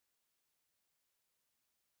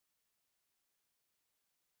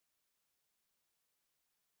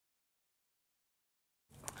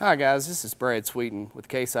Hi guys, this is Brad Sweeten with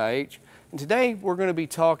Case IH, and today we're going to be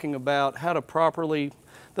talking about how to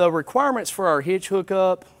the requirements for our hitch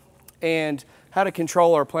hookup and how to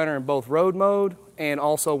control our planter in both road mode and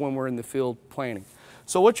also when we're in the field planting.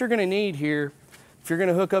 So what you're going to need here, if you're going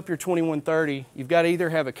to hook up your 2130, you've got to either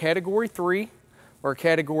have a Category 3 or a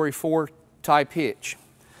Category 4 type hitch.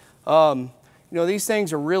 You know, these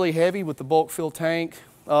things are really heavy with the bulk fill tank.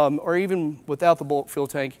 Or even without the bulk fill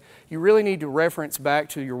tank, you really need to reference back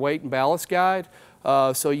to your weight and ballast guide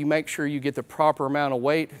so you make sure you get the proper amount of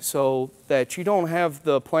weight so that you don't have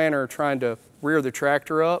the planter trying to rear the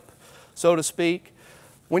tractor up, so to speak.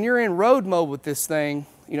 When you're in road mode with this thing,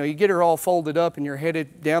 you know, you get her all folded up and you're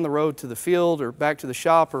headed down the road to the field or back to the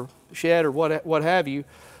shop or shed or what have you,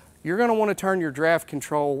 you're going to want to turn your draft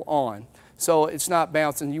control on so it's not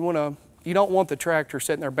bouncing. You don't want the tractor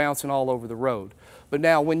sitting there bouncing all over the road. But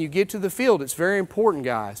now when you get to the field, it's very important,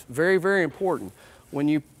 guys, very, very important. When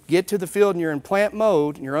you get to the field and you're in plant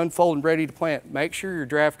mode and you're unfolding ready to plant, make sure your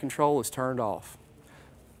draft control is turned off.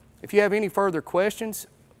 If you have any further questions,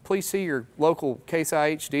 please see your local Case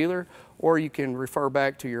IH dealer or you can refer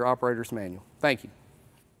back to your operator's manual. Thank you.